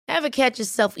Ever catch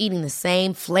yourself eating the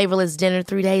same flavorless dinner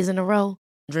 3 days in a row?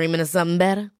 Dreaming of something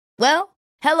better? Well,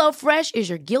 HelloFresh is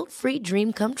your guilt-free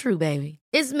dream come true, baby.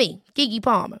 It's me, Keke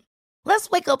Palmer. Let's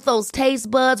wake up those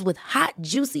taste buds with hot,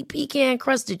 juicy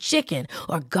pecan-crusted chicken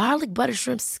or garlic butter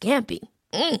shrimp scampi.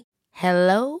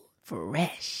 Hello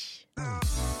Fresh.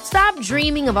 Stop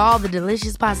dreaming of all the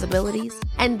delicious possibilities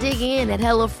and dig in at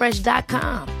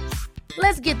HelloFresh.com.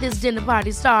 Let's get this dinner party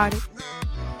started.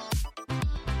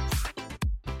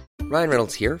 Ryan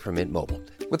Reynolds here from Mint Mobile.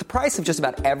 With the price of just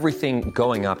about everything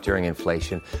going up during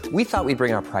inflation, we thought we'd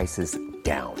bring our prices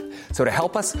down. So to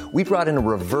help us, we brought in a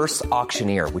reverse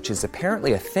auctioneer, which is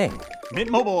apparently a thing. Mint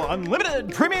Mobile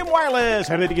Unlimited Premium Wireless.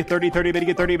 How to get 30, 30, bit to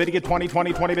get 30, bit to get 20,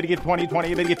 20, 20, bit to get 20,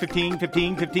 20, bit to get 15,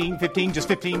 15, 15, 15, just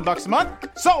 $15 a month?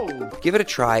 Sold! Give it a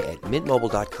try at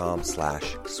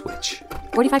mintmobile.com/switch.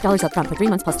 $45 up front for 3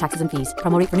 months plus taxes and fees.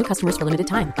 Promo rate for new customers for limited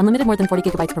time. Unlimited more than 40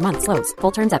 gigabytes per month. Slows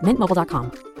full terms at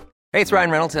mintmobile.com. Hey, it's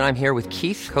Ryan Reynolds, and I'm here with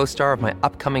Keith, co-star of my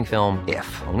upcoming film, If,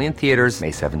 only in theaters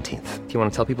May 17th. Do you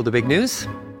want to tell people the big news?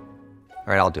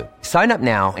 All right, I'll do it. Sign up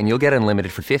now and you'll get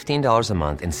unlimited for $15 a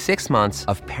month and 6 months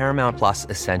of Paramount Plus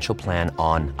Essential Plan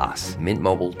on us.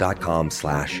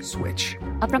 mintmobile.com/switch.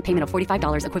 Upfront payment of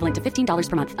 $45 equivalent to $15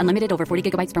 per month. Unlimited over 40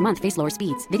 gigabytes per month. Face lower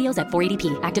speeds. Videos at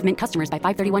 480p. Active Mint customers by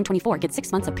 531.24 get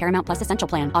 6 months of Paramount Plus Essential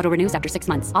Plan. Auto renews after 6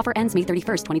 months. Offer ends May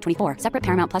 31st, 2024. Separate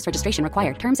Paramount Plus registration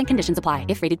required. Terms and conditions apply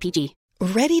if rated PG.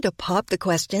 Ready to pop the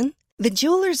question? The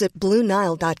jewelers at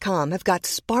BlueNile.com have got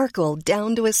sparkle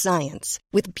down to a science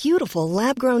with beautiful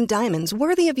lab-grown diamonds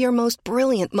worthy of your most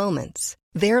brilliant moments.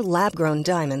 Their lab-grown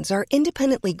diamonds are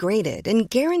independently graded and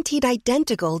guaranteed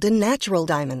identical to natural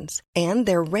diamonds, and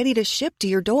they're ready to ship to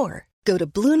your door. Go to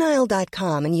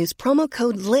BlueNile.com and use promo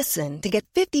code LISTEN to get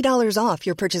 $50 off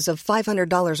your purchase of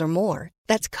 $500 or more.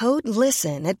 That's code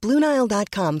LISTEN at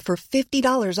BlueNile.com for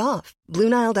 $50 off.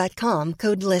 BlueNile.com,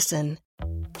 code LISTEN.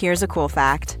 Here's a cool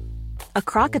fact. A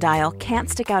crocodile can't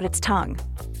stick out its tongue.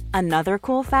 Another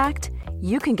cool fact,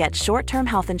 you can get short-term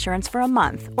health insurance for a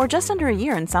month or just under a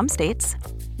year in some states.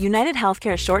 United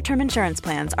Healthcare short-term insurance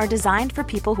plans are designed for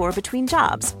people who are between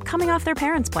jobs, coming off their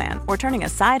parents' plan, or turning a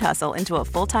side hustle into a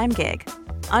full-time gig.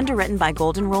 Underwritten by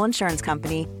Golden Rule Insurance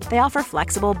Company, they offer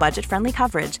flexible, budget-friendly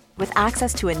coverage with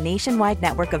access to a nationwide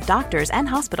network of doctors and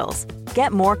hospitals.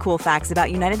 Get more cool facts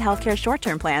about United Healthcare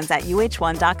short-term plans at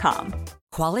uh1.com.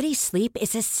 Quality sleep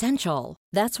is essential.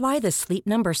 That's why the Sleep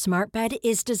Number Smart Bed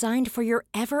is designed for your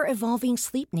ever-evolving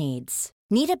sleep needs.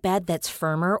 Need a bed that's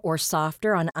firmer or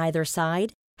softer on either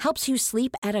side? Helps you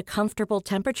sleep at a comfortable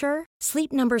temperature?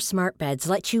 Sleep Number Smart Beds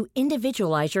let you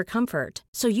individualize your comfort,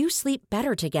 so you sleep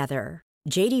better together.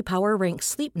 J.D. Power ranks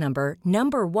Sleep Number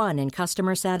number 1 in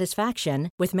customer satisfaction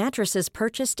with mattresses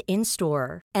purchased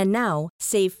in-store. And now,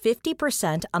 save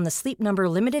 50% on the Sleep Number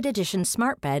Limited Edition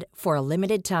Smart Bed for a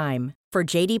limited time. For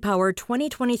J.D. Power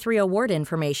 2023 award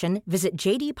information, visit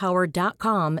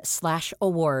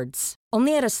jdpower.com/awards.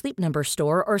 Only at a Sleep Number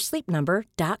store or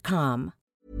sleepnumber.com.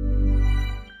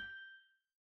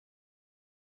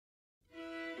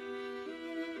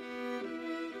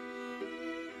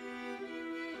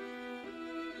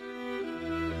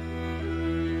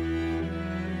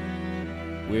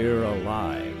 We're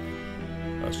Alive,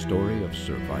 a story of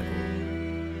survival.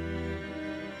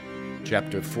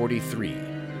 Chapter 43.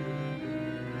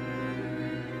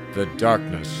 The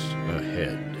Darkness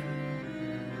Ahead.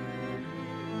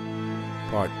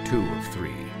 Part 2 of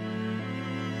 3.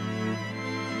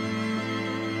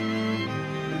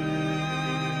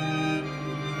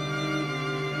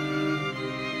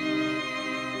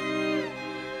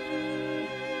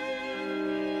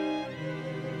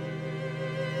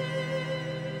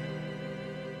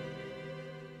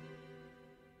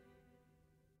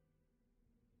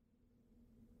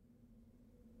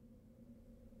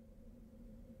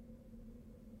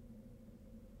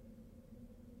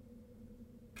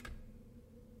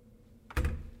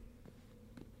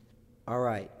 All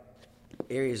right.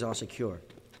 Area's all secure.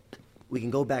 We can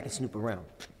go back and snoop around.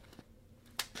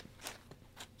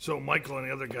 So Michael and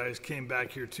the other guys came back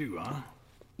here too, huh?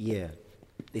 Yeah.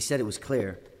 They said it was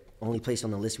clear. Only place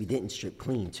on the list we didn't strip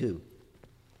clean, too.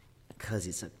 'Cause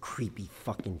it's a creepy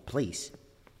fucking place.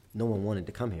 No one wanted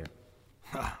to come here.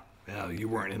 Ha! Well, you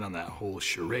weren't in on that whole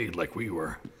charade like we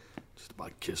were. Just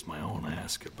about kissed my own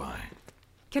ass goodbye.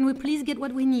 Can we please get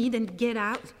what we need and get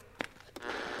out?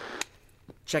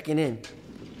 Checking in.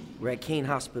 We're at Kane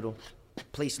Hospital.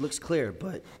 Place looks clear,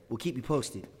 but we'll keep you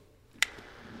posted.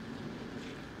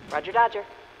 Roger, Dodger.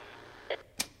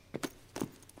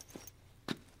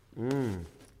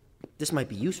 This might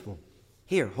be useful.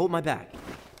 Here, hold my bag.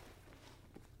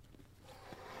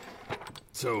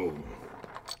 So,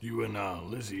 you and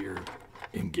Lizzie are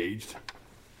Engaged?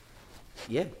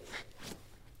 Yeah,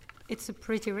 It's a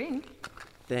pretty ring.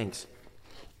 thanks.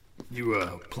 You,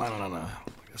 planning on a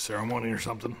ceremony or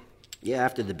something? Yeah,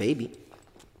 after the baby.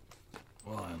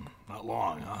 Well, not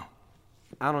long, huh?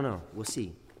 I don't know. We'll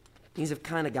see. Things have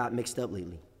kind of got mixed up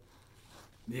lately.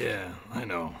 Yeah, I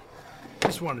know.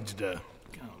 Just wanted you to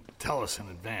tell us in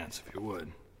advance, if you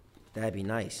would. That'd be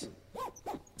nice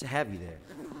to have you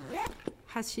there.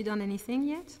 Has she done anything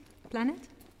yet? Plan it?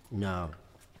 No,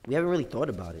 we haven't really thought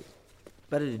about it.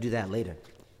 Better to do that later.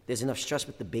 There's enough stress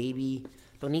with the baby.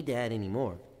 Don't need to add any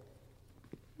more.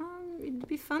 It'd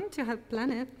be fun to help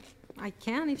plan it. I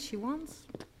can if she wants.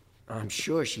 I'm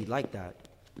sure she'd like that.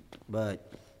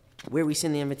 But where we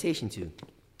send the invitation to?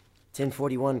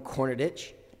 1041 Corner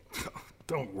Ditch?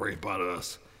 Don't worry about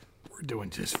us. We're doing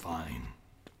just fine.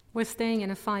 We're staying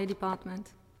in a fire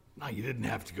department. No, you didn't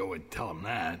have to go and tell them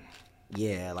that.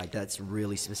 Yeah, like that's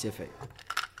really specific.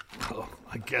 Well,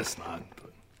 I guess not,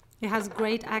 but... It has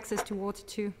great access to water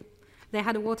too. They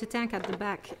had a water tank at the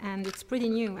back, and it's pretty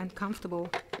new and comfortable.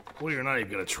 Well, you're not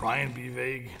even gonna try and be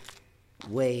vague?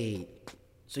 Wait,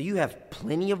 so you have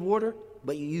plenty of water,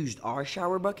 but you used our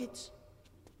shower buckets?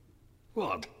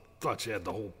 Well, I thought you had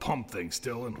the whole pump thing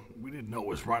still, and we didn't know it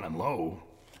was running low.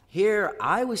 Here,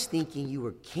 I was thinking you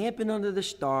were camping under the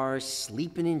stars,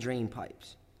 sleeping in drain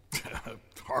pipes.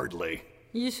 Hardly.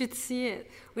 You should see it.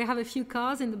 We have a few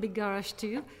cars in the big garage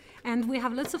too, and we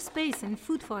have lots of space and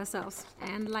food for ourselves,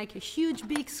 and like a huge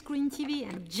big screen TV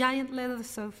and giant leather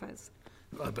sofas.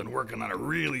 I've been working on a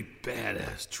really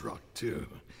badass truck, too.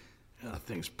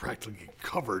 Thing's practically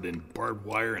covered in barbed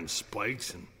wire and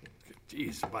spikes, and,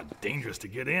 geez, it's about dangerous to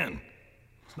get in.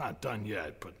 It's not done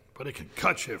yet, but it can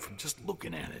cut you from just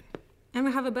looking at it. And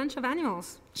we have a bunch of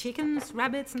animals. Chickens,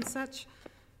 rabbits, and such.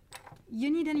 You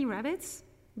need any rabbits?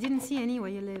 Didn't see any where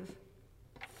you live.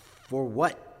 For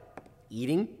what?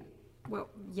 Eating? Well,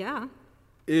 yeah.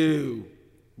 Ew.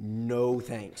 No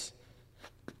thanks.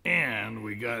 And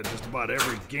we got just about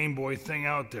every Game Boy thing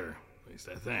out there. At least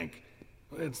I think.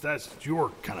 That's your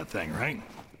kind of thing, right?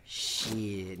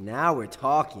 Shit, now we're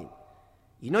talking.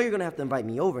 You know you're gonna have to invite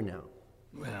me over now.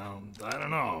 Well, I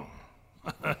don't know.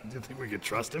 Do you think we could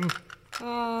trust him?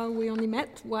 We only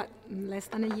met, less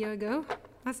than a year ago?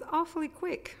 That's awfully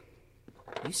quick.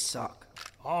 You suck.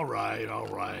 All right.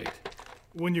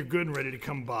 When you're good and ready to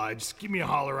come by, just give me a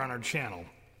holler on our channel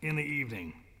in the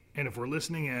evening. And if we're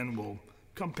listening in, we'll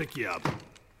come pick you up.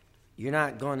 You're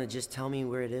not gonna just tell me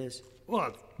where it is? Well,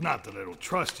 it's not that I don't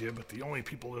trust you, but the only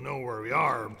people who know where we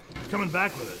are coming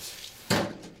back with us.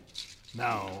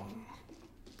 Now,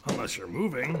 unless you're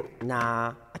moving.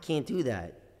 Nah, I can't do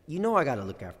that. You know I gotta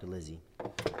look after Lizzie.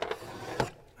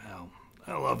 Well,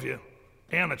 I love you,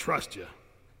 and I trust you.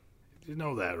 You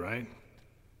know that, right?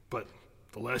 But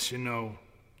the less you know,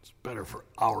 it's better for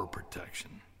our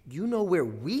protection. You know where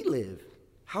we live.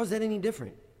 How's that any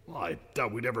different? Well, I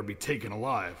doubt we'd ever be taken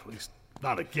alive. At least,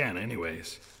 not again,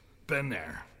 anyways. Been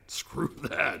there. Screw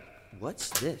that. What's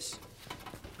this?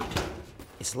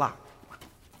 It's locked.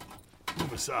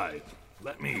 Move aside.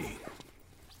 Let me.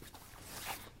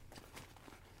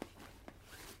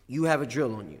 You have a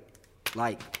drill on you.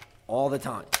 Like, all the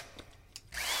time.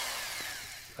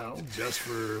 Well, just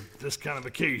for this kind of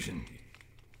occasion.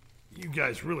 You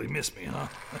guys really miss me, huh?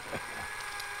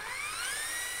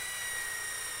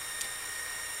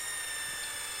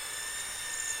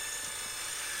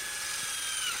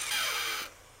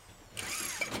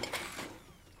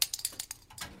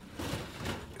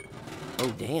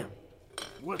 Oh, damn.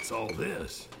 What's all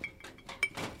this?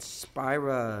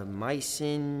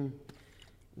 Spiromycin.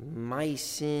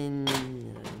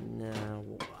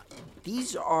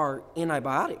 These are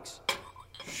antibiotics.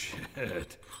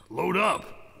 Shit. Load up.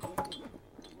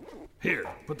 Here,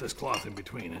 put this cloth in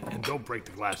between and don't break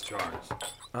the glass jars.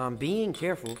 I'm being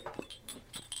careful.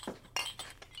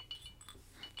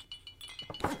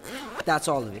 That's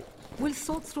all of it. We'll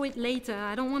sort through it later.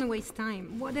 I don't want to waste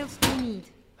time. What else do you need?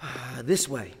 This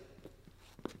way.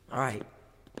 All right.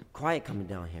 Quiet coming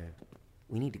down here.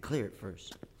 We need to clear it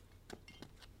first.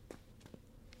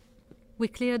 We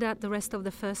cleared out the rest of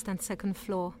the first and second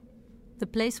floor. The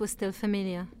place was still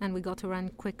familiar, and we got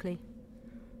around quickly.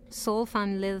 Saul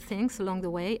found little things along the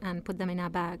way and put them in our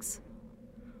bags.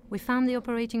 We found the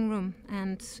operating room,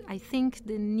 and I think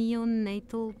the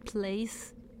neonatal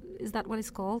place, is that what it's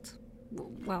called?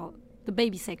 Well, the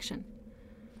baby section.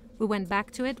 We went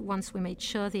back to it once we made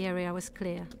sure the area was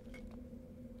clear.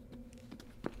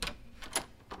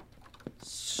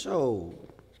 So,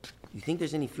 you think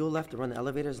there's any fuel left to run the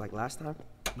elevators like last time?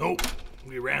 Nope.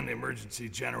 We ran the emergency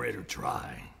generator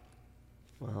dry.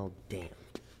 Well, damn.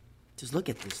 Just look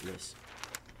at this list.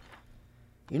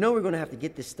 You know we're gonna have to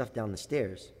get this stuff down the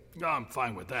stairs. No, I'm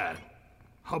fine with that.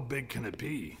 How big can it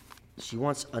be? She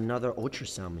wants another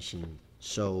ultrasound machine.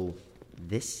 So,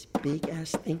 this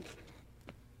big-ass thing?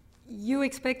 You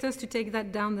expect us to take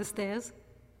that down the stairs?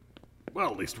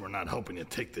 Well, at least we're not helping you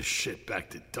take this shit back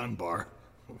to Dunbar.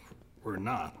 We're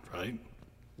not, right?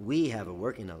 We have a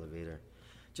working elevator.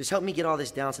 Just help me get all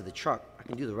this down to the truck. I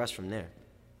can do the rest from there.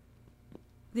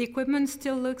 The equipment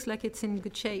still looks like it's in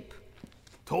good shape.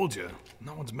 Told you,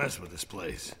 no one's messing with this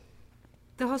place.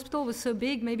 The hospital was so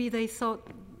big, maybe they thought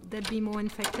there'd be more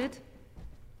infected.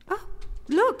 Oh,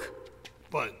 look!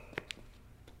 But...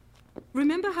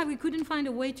 Remember how we couldn't find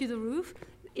a way to the roof?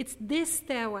 It's this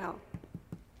stairwell.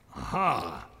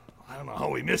 Aha! I don't know how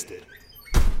we missed it.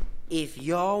 If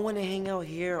y'all want to hang out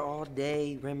here all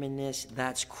day, reminisce,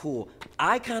 that's cool.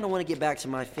 I kind of want to get back to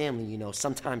my family, you know,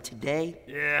 sometime today.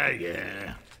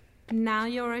 Yeah. Now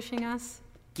you're rushing us?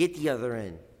 Get the other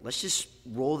end. Let's just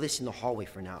roll this in the hallway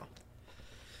for now.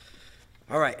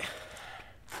 All right.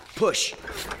 Push.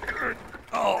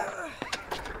 Oh.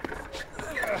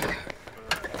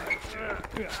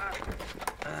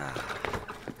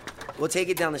 We'll take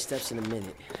it down the steps in a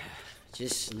minute.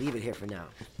 Just leave it here for now.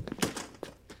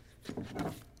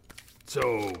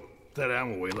 So, that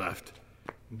ammo we left,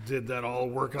 did that all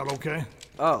work out okay?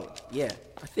 Oh, yeah,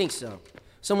 I think so.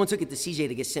 Someone took it to CJ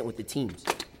to get sent with the teams.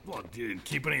 Well, you didn't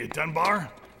keep any at Dunbar?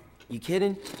 You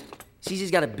kidding? CJ's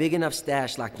got a big enough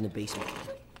stash locked in the basement.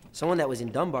 Someone that was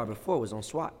in Dunbar before was on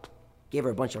SWAT. Gave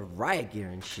her a bunch of riot gear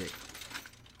and shit.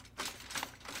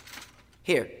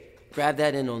 Here, grab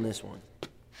that end on this one.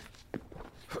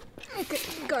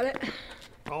 Okay, got it.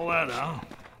 All that, huh?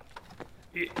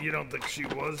 You don't think she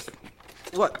was?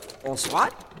 What, on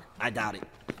SWAT? I doubt it.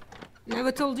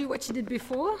 Never told you what she did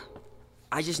before?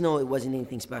 I just know it wasn't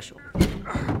anything special.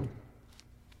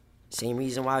 Same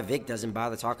reason why Vic doesn't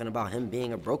bother talking about him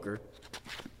being a broker.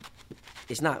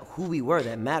 It's not who we were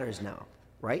that matters now,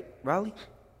 right, Riley?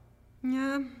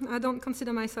 Yeah, I don't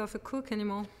consider myself a cook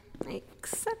anymore.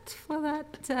 Except for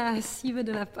that civet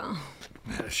de lapin.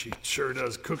 Yeah, she sure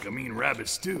does cook a mean rabbit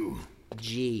stew.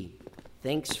 Gee,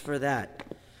 thanks for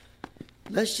that.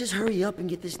 Let's just hurry up and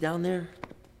get this down there.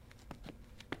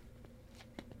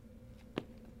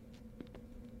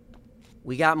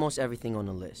 We got most everything on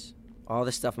the list. All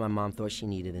the stuff my mom thought she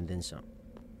needed and then some.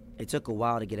 It took a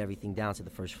while to get everything down to the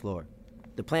first floor.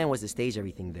 The plan was to stage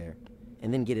everything there,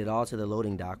 and then get it all to the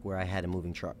loading dock where I had a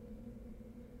moving truck.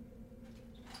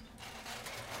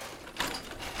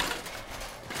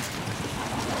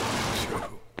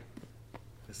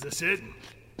 Is this it?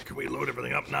 Can we load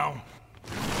everything up now?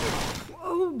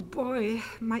 Oh boy,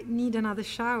 might need another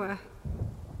shower.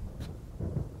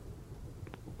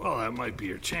 Well, that might be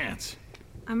your chance.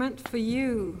 I meant for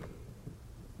you.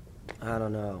 I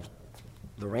don't know.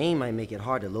 The rain might make it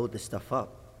hard to load this stuff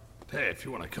up. Hey, if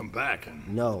you want to come back and...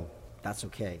 No, that's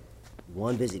okay.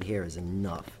 One visit here is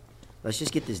enough. Let's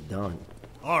just get this done.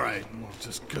 All right, well,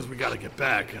 just because we got to get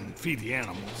back and feed the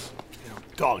animals. You know,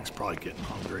 dog's probably getting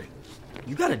hungry.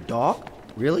 You got a dog?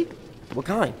 Really? What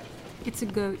kind? It's a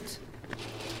goat.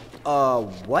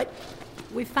 What?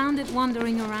 We found it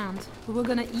wandering around. We were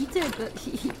gonna eat it, but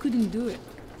he couldn't do it.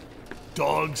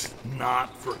 Dog's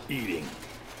not for eating.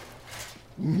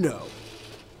 No.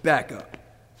 Back up.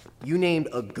 You named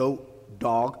a goat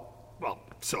dog? Well,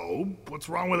 so, what's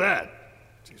wrong with that?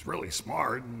 She's really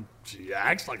smart, and she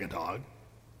acts like a dog.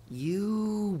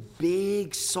 You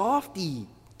big softy.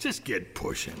 Just get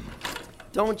pushing.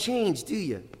 Don't change, do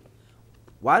you?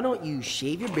 Why don't you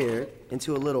shave your beard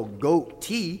into a little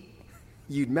goatee?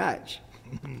 You'd match.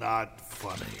 Not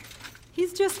funny.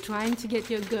 He's just trying to get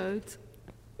your goat.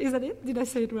 Is that it? Did I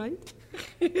say it right?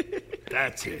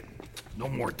 That's it. No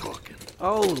more talking.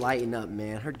 Oh, lighten up,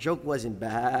 man. Her joke wasn't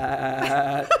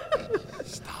bad.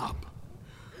 Stop.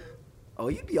 Oh,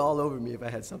 you'd be all over me if I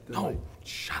had something like... No,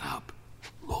 shut up.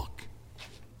 Look.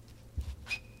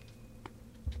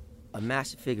 A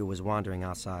massive figure was wandering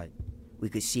outside. We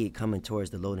could see it coming towards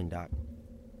the loading dock.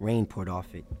 Rain poured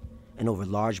off it, and over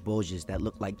large bulges that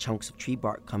looked like chunks of tree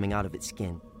bark coming out of its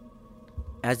skin.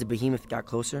 As the behemoth got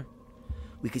closer,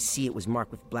 we could see it was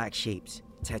marked with black shapes,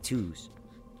 tattoos,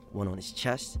 one on its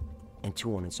chest and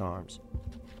two on its arms.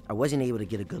 I wasn't able to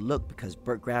get a good look because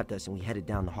Bert grabbed us and we headed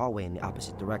down the hallway in the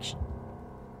opposite direction.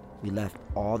 We left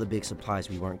all the big supplies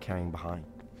we weren't carrying behind.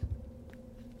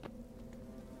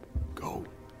 Go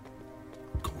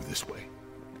this way.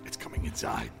 It's coming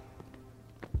inside.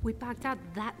 We backed out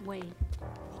that way.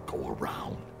 We'll go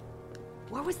around.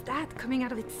 What was that coming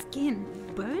out of its skin?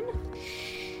 Burn?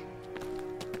 Shh.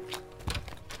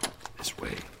 This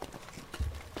way.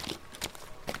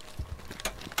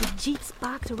 The Jeep's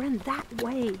parked around that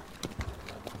way.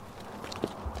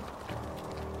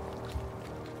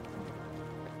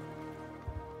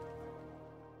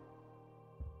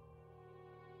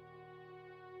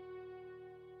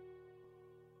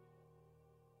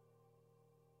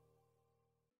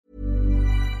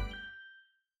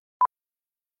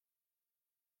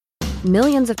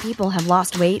 Millions of people have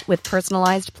lost weight with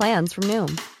personalized plans from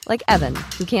Noom. Like Evan,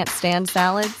 who can't stand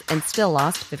salads and still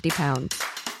lost 50 pounds.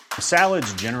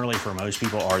 Salads generally for most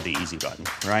people are the easy button,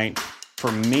 right?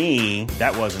 For me,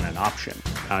 that wasn't an option.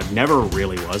 I never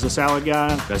really was a salad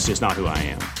guy. That's just not who I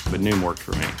am. But Noom worked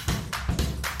for me.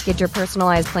 Get your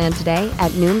personalized plan today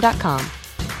at Noom.com.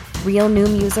 Real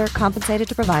Noom user compensated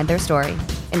to provide their story.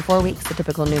 In 4 weeks, the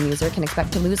typical Noom user can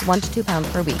expect to lose 1 to 2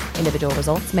 pounds per week. Individual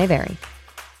results may vary.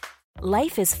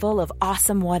 Life is full of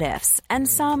awesome what-ifs, and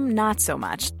some not so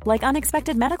much, like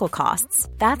unexpected medical costs.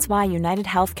 That's why United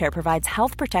Healthcare provides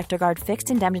Health Protector Guard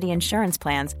fixed indemnity insurance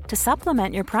plans to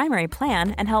supplement your primary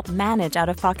plan and help manage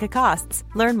out-of-pocket costs.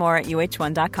 Learn more at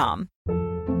UH1.com.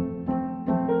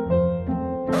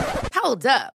 Hold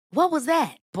up. What was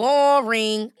that?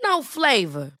 Boring. No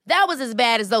flavor. That was as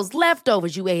bad as those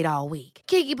leftovers you ate all week.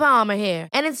 Keke Palmer here,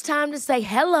 and it's time to say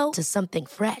hello to something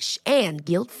fresh and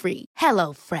guilt-free.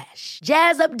 Hello Fresh.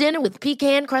 Jazz up dinner with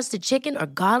pecan-crusted chicken or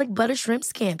garlic butter shrimp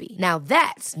scampi. Now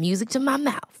that's music to my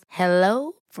mouth.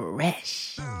 Hello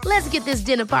Fresh. Let's get this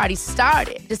dinner party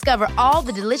started. Discover all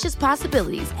the delicious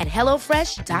possibilities at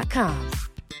HelloFresh.com.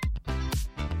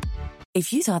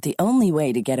 If you thought the only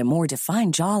way to get a more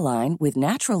defined jawline with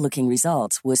natural-looking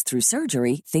results was through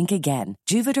surgery, think again.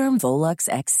 Juvederm Volux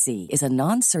XC is a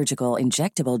non-surgical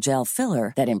injectable gel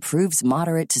filler that improves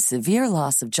moderate to severe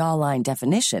loss of jawline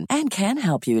definition and can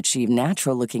help you achieve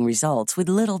natural-looking results with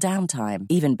little downtime.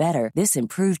 Even better, this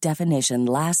improved definition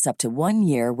lasts up to 1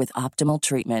 year with optimal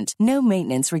treatment. No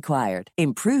maintenance required.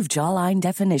 Improve jawline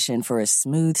definition for a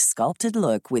smooth, sculpted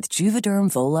look with Juvederm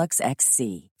Volux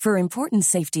XC. For important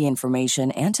safety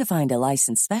information and to find a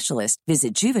licensed specialist,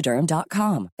 visit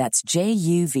Juvederm.com. That's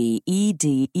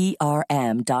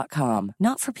JUVEDERM.com.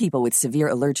 Not for people with severe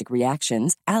allergic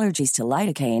reactions, allergies to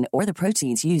lidocaine, or the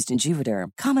proteins used in Juvederm.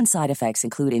 Common side effects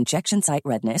include injection site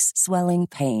redness, swelling,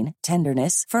 pain,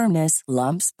 tenderness, firmness,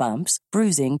 lumps, bumps,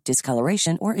 bruising,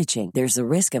 discoloration, or itching. There's a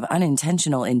risk of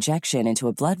unintentional injection into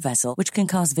a blood vessel, which can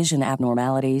cause vision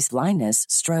abnormalities, blindness,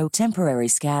 stroke, temporary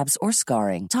scabs, or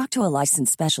scarring. Talk to a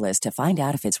licensed specialist to find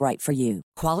out if it's right for you.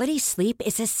 Quality sleep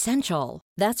is essential.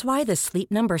 That's why the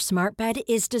Sleep Number Smart Bed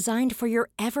is designed for your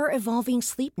ever-evolving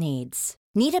sleep needs.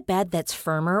 Need a bed that's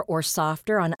firmer or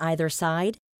softer on either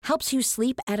side? Helps you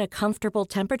sleep at a comfortable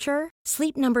temperature?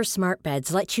 Sleep Number Smart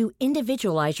Beds let you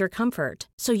individualize your comfort,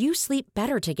 so you sleep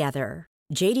better together.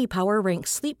 J.D. Power ranks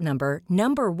Sleep Number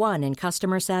number 1 in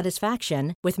customer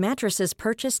satisfaction with mattresses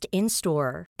purchased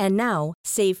in-store. And now,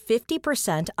 save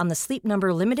 50% on the Sleep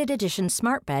Number Limited Edition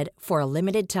Smart Bed for a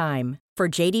limited time. For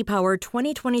J.D. Power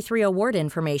 2023 award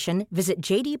information, visit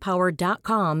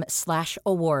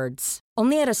jdpower.com/awards.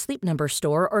 Only at a Sleep Number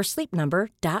store or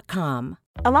sleepnumber.com.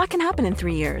 A lot can happen in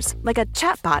 3 years, like a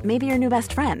chatbot may be your new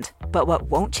best friend. But what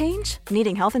won't change?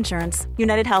 Needing health insurance.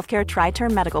 United Healthcare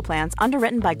Tri-Term Medical Plans,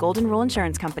 underwritten by Golden Rule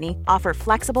Insurance Company, offer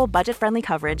flexible, budget-friendly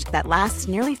coverage that lasts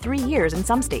nearly 3 years in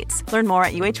some states. Learn more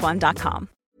at UH1.com.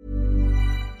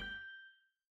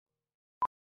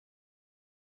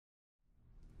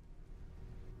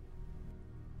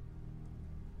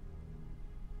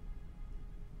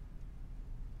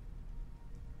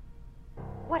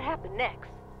 What happened next?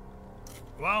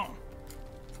 Well,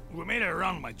 we made it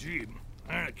around my Jeep,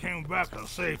 and it came back to the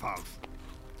safe house.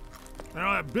 You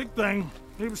know, that big thing,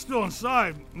 he was still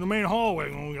inside in the main hallway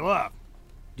when we left.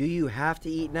 Do you have to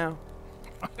eat now?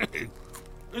 Hey,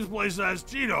 this place has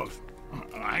Cheetos.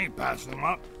 I ain't passing them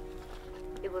up.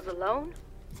 It was alone?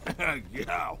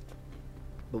 Yeah.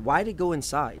 But why did it go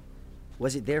inside?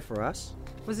 Was it there for us?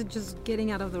 Was it just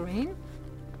getting out of the rain?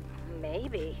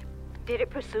 Maybe. Did it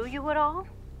pursue you at all?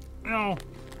 No,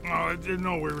 it didn't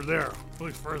know we were there, at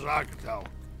least far as I could tell.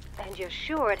 And you're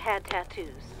sure it had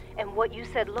tattoos? And what you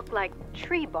said looked like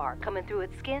tree bark coming through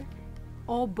its skin?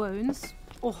 Or bones,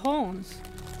 or horns.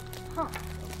 Huh.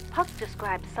 Puck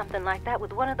described something like that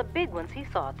with one of the big ones he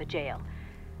saw at the jail.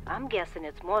 I'm guessing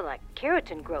it's more like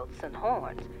keratin growths than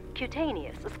horns.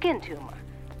 Cutaneous, a skin tumor.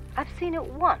 I've seen it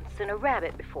once in a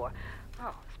rabbit before.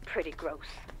 Oh, it's pretty gross.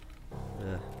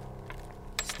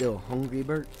 Still hungry,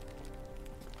 Bert?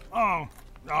 Oh,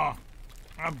 no.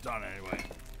 I'm done anyway.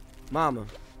 Mama,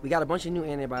 we got a bunch of new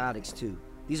antibiotics, too.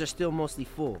 These are still mostly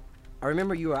full. I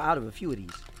remember you were out of a few of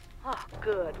these. Oh,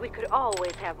 good. We could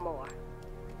always have more.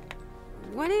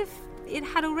 What if It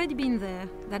had already been there,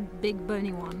 that big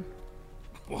burning one.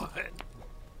 What?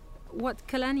 What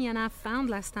Kalani and I found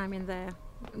last time in there.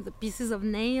 The pieces of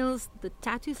nails, the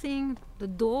tattoo thing, the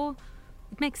door.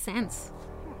 It makes sense.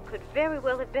 Could very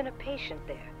well have been a patient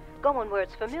there, going where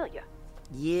it's familiar.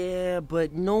 Yeah,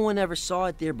 but no one ever saw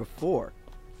it there before.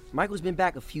 Michael's been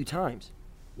back a few times.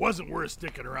 Wasn't worth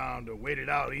sticking around to wait it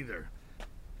out either.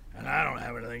 And I don't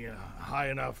have anything high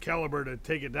enough caliber to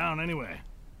take it down anyway.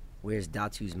 Where's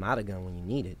Datu's Mata gun when you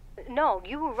need it? No,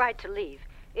 you were right to leave.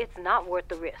 It's not worth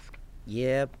the risk.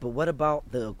 Yeah, but what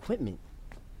about the equipment?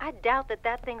 I doubt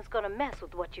that thing's gonna mess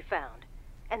with what you found.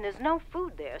 And there's no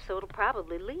food there, so it'll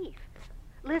probably leave.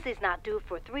 Lizzie's not due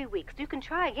for 3 weeks. You can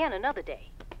try again another day.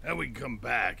 And we can come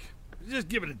back. Just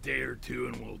give it a day or two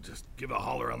and we'll just give a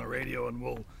holler on the radio and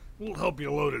we'll help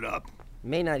you load it up.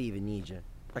 May not even need you.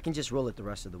 I can just roll it the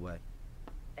rest of the way.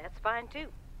 That's fine too.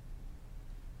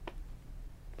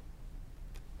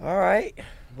 All right.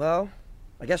 Well,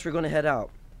 I guess we're gonna head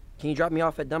out. Can you drop me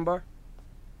off at Dunbar?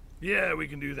 Yeah, we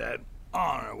can do that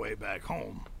on our way back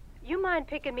home. You mind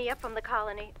picking me up from the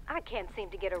colony? I can't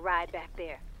seem to get a ride back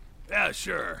there. Yeah,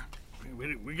 sure.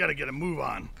 We gotta get a move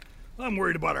on. I'm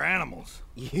worried about our animals.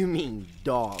 You mean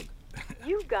dog.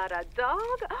 You got a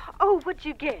dog? Oh, what'd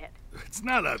you get? It's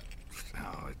not a...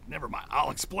 Oh, never mind.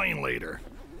 I'll explain later.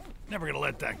 Never gonna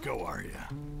let that go, are you?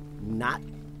 Not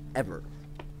ever.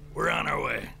 We're on our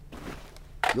way.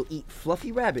 You'll eat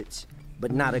fluffy rabbits,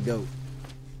 but not a goat.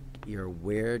 You're a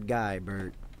weird guy,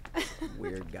 Bert.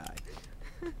 Weird guy.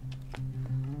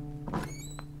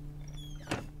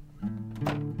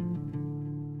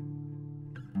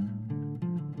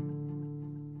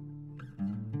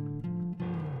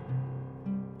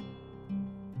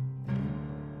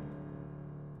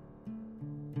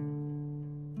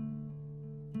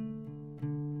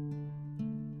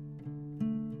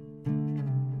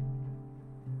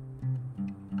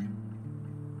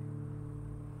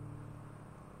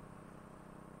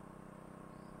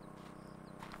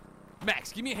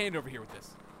 Max, give me a hand over here with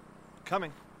this.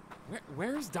 Coming.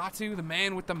 Where's Datu, the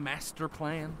man with the master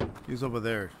plan? He's over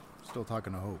there, still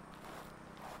talking to Hope.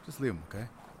 Just leave him, okay?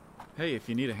 Hey, if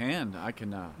you need a hand, I can,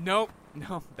 No,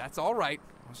 that's all right.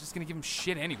 I was just gonna give him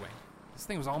shit anyway. This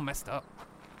thing was all messed up.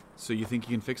 So you think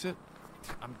you can fix it?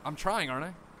 I'm trying, aren't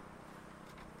I?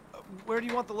 Where do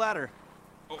you want the ladder?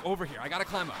 Over here. I gotta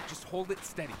climb up. Just hold it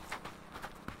steady.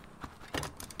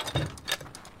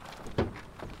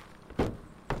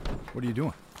 What are you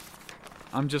doing?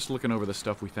 I'm just looking over the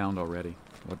stuff we found already.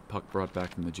 What Puck brought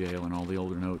back from the jail and all the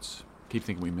older notes. Keep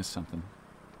thinking we missed something.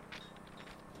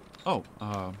 Oh,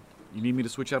 you need me to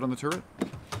switch out on the turret?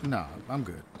 No, I'm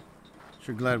good.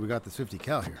 Sure glad we got this 50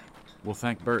 cal here. Well,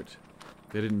 thank Bert.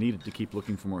 They didn't need it to keep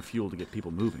looking for more fuel to get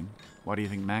people moving. Why do you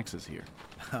think Max is here?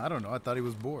 I don't know. I thought he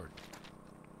was bored.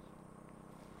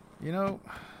 You know,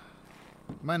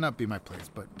 it might not be my place,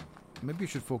 but maybe you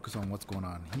should focus on what's going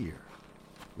on here.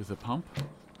 With a pump?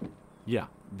 Yeah,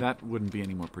 that wouldn't be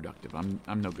any more productive. I'm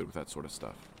no good with that sort of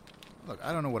stuff. Look,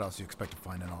 I don't know what else you expect to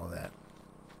find in all of that.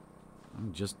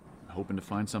 I'm just hoping to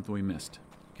find something we missed.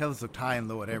 Kellis looked high and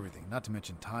low at everything, not to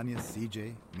mention Tanya,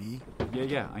 CJ, me.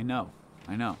 Yeah, I know.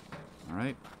 All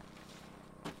right?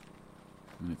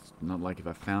 And it's not like if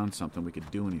I found something we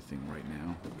could do anything right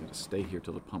now. We've got to stay here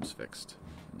till the pump's fixed.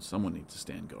 And someone needs to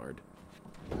stand guard.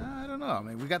 I don't know. I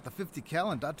mean, we got the 50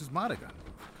 cal and Datu's Mata gun.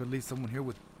 Could leave someone here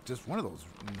with just one of those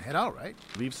and head out, right?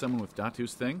 Leave someone with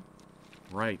Datu's thing?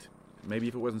 Right. Maybe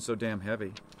if it wasn't so damn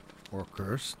heavy. Or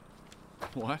cursed.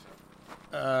 What?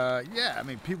 Yeah, I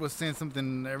mean, people are saying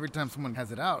something every time someone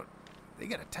has it out. They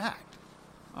get attacked.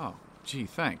 Oh, gee,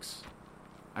 thanks.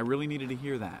 I really needed to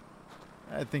hear that.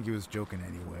 I think he was joking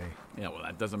anyway. Yeah, well,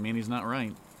 that doesn't mean he's not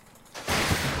right. Pull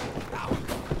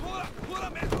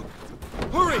up, man!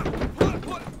 Hurry!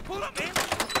 Pull up, man!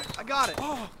 I got it!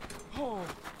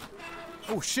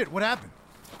 Oh, shit, what happened?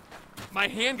 My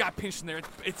hand got pinched in there.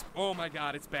 It's oh my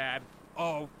god, it's bad.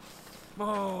 Oh,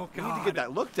 God. We need to get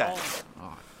that looked at.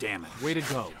 Oh, damn it. Way to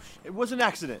go. It was an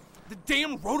accident. The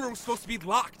damn rotor was supposed to be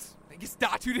locked. I guess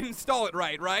Datu didn't install it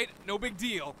right? No big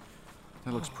deal.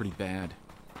 That looks pretty bad.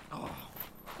 Oh,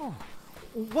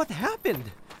 what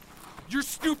happened? Your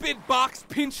stupid box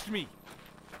pinched me.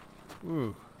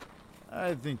 Ooh,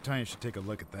 I think Tanya should take a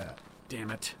look at that.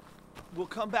 Damn it. We'll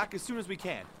come back as soon as we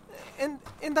can.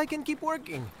 And I can keep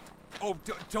working. Oh,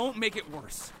 don't make it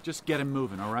worse. Just get him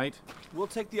moving, all right? We'll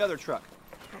take the other truck.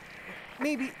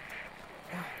 Maybe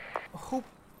Hope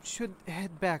should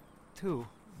head back, too.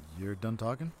 You're done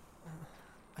talking?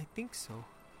 I think so.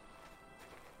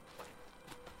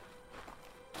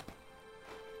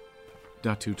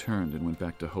 Datu turned and went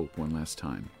back to Hope one last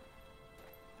time.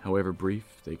 However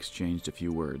brief, they exchanged a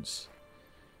few words.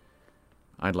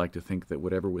 I'd like to think that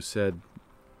whatever was said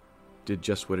did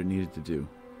just what it needed to do.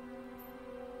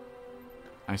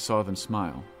 I saw them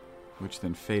smile, which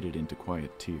then faded into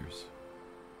quiet tears.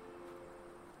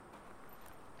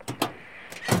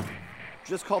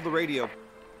 Just called the radio.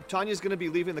 Tanya's gonna be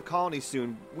leaving the colony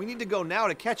soon. We need to go now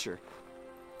to catch her.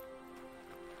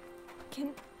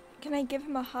 Can I give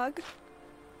him a hug?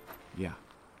 Yeah.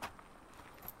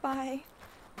 Bye.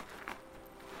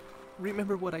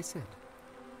 Remember what I said,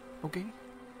 okay?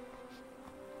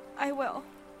 I will.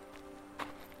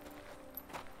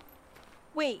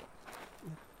 Wait.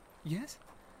 Yes?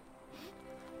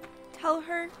 Tell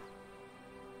her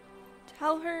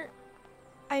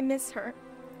I miss her.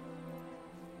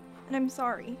 And I'm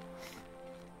sorry.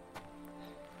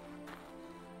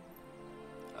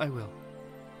 I will.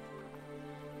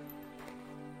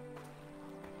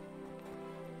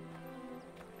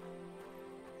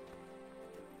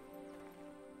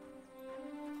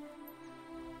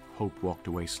 Hope walked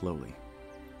away slowly,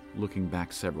 looking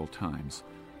back several times,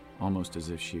 almost as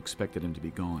if she expected him to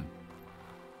be gone.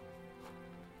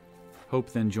 Hope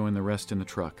then joined the rest in the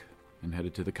truck and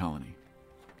headed to the colony,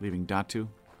 leaving Datu,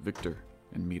 Victor,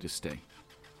 and me to stay.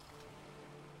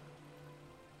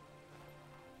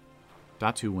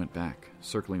 Datu went back,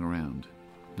 circling around,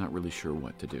 not really sure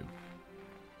what to do.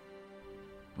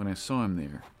 When I saw him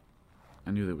there,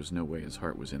 I knew there was no way his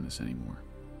heart was in this anymore.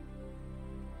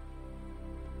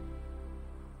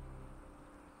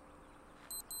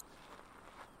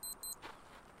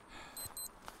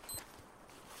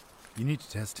 You need to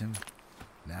test him.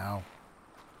 Now.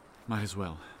 Might as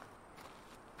well.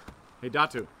 Hey,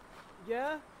 Datu.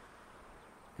 Yeah?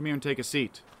 Come here and take a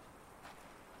seat.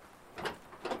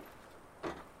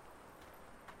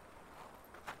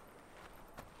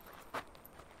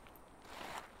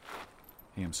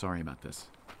 Hey, I'm sorry about this.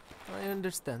 I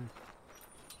understand.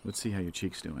 Let's see how your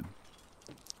cheek's doing.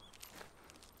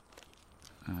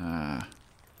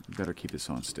 Better keep this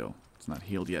on still. It's not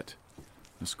healed yet.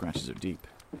 The scratches are deep.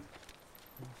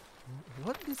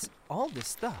 What is all this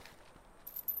stuff?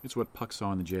 It's what Puck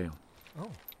saw in the jail. Oh.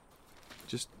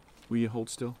 Just, will you hold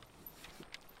still?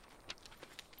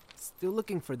 Still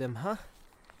looking for them, huh?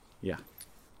 Yeah.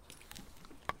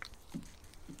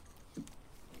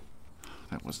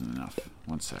 That wasn't enough.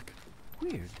 One sec.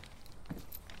 Weird.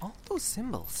 All those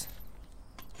symbols.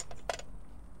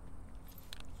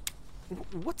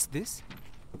 What's this?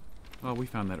 Oh, we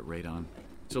found that at Radon.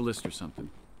 It's a list or something.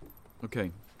 Okay,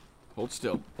 hold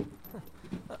still.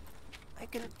 I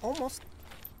can almost...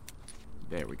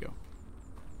 There we go.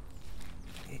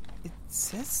 It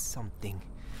says something.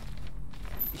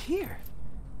 Here.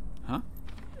 Huh?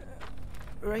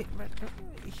 Right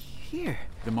here.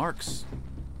 The marks.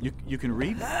 You can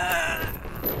read?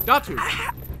 Datu!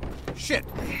 Shit!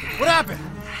 What happened?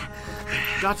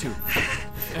 Datu!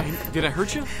 Did I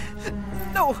hurt you?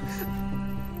 No!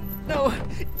 No!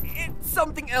 It's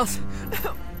something else.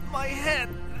 My head.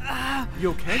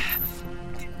 You okay?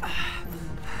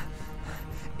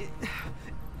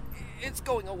 It's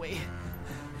going away.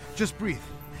 Just breathe.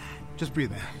 Just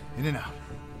breathe, man. In and out.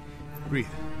 Breathe.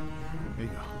 There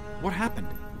you go. What happened?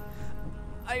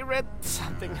 I read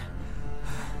something.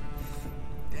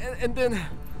 And then...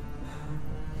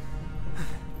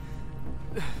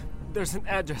 There's an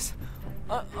address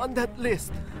on that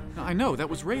list. I know, that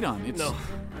was Radon. It's... No.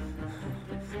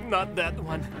 Not that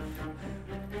one.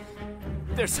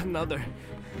 There's another.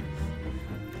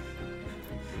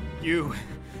 You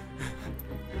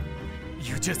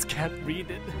just can't read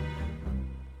it.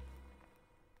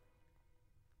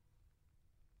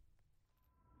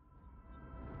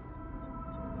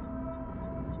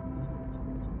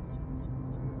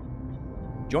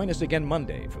 Join us again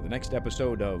Monday for the next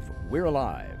episode of We're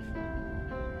Alive.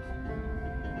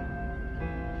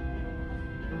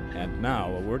 And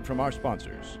now, a word from our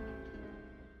sponsors.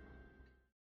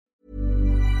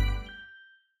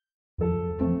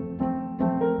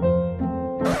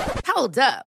 Hold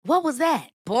up. What was that?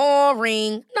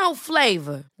 Boring. No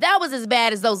flavor. That was as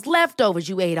bad as those leftovers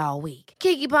you ate all week.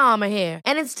 Keke Palmer here,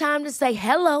 and it's time to say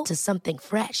hello to something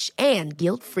fresh and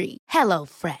guilt-free. Hello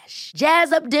Fresh.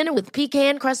 Jazz up dinner with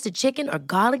pecan-crusted chicken or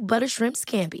garlic butter shrimp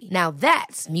scampi. Now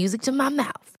that's music to my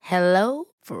mouth. Hello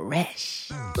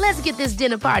Fresh. Let's get this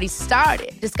dinner party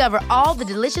started. Discover all the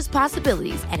delicious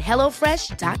possibilities at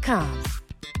HelloFresh.com.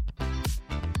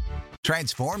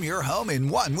 Transform your home in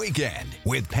one weekend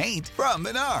with paint from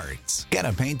Menards. Get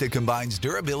a paint that combines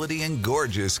durability and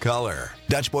gorgeous color.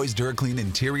 Dutch Boys DuraClean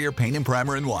Interior Paint and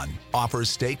Primer in One offers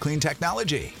Stay Clean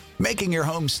technology, making your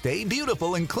home stay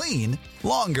beautiful and clean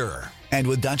longer. And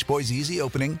with Dutch Boy's easy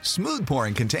opening, smooth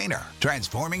pouring container,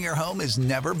 transforming your home has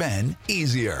never been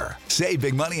easier. Save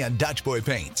big money on Dutch Boy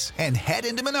paints and head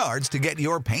into Menards to get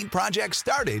your paint project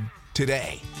started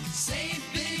today. Save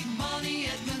big money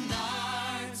at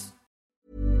Menards.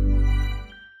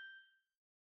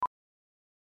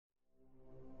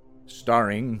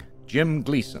 Starring Jim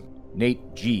Gleason,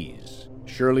 Nate Gies,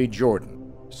 Shirley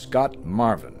Jordan, Scott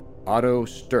Marvin, Otto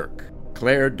Stirk,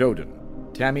 Claire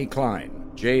Doden, Tammy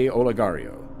Klein, Jay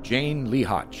Olegario, Jane Lee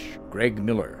Hotch, Greg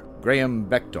Miller, Graham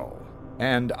Bechtel,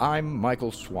 and I'm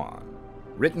Michael Swan.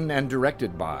 Written and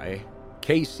directed by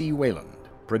K.C. Wayland.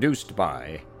 Produced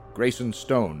by Grayson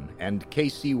Stone and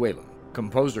K.C. Wayland.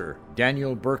 Composer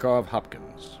Daniel Burkov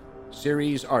Hopkins.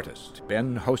 Series artist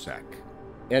Ben Hosack.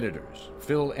 Editors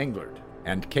Phil Englert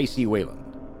and K.C.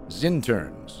 Wayland.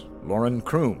 Zinterns Lauren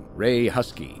Kroom, Ray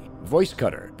Husky. Voice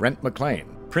cutter Brent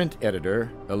McLean. Print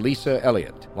editor Elisa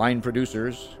Elliott. Line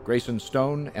producers Grayson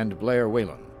Stone and Blair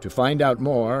Whalen. To find out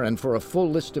more and for a full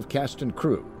list of cast and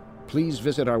crew, please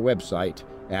visit our website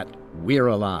at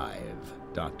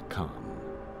we'realive.com.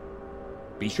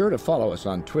 Be sure to follow us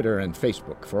on Twitter and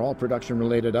Facebook for all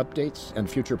production-related updates and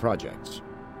future projects.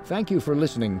 Thank you for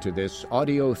listening to this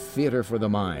Audio Theater for the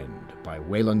Mind by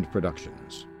Wayland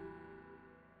Productions.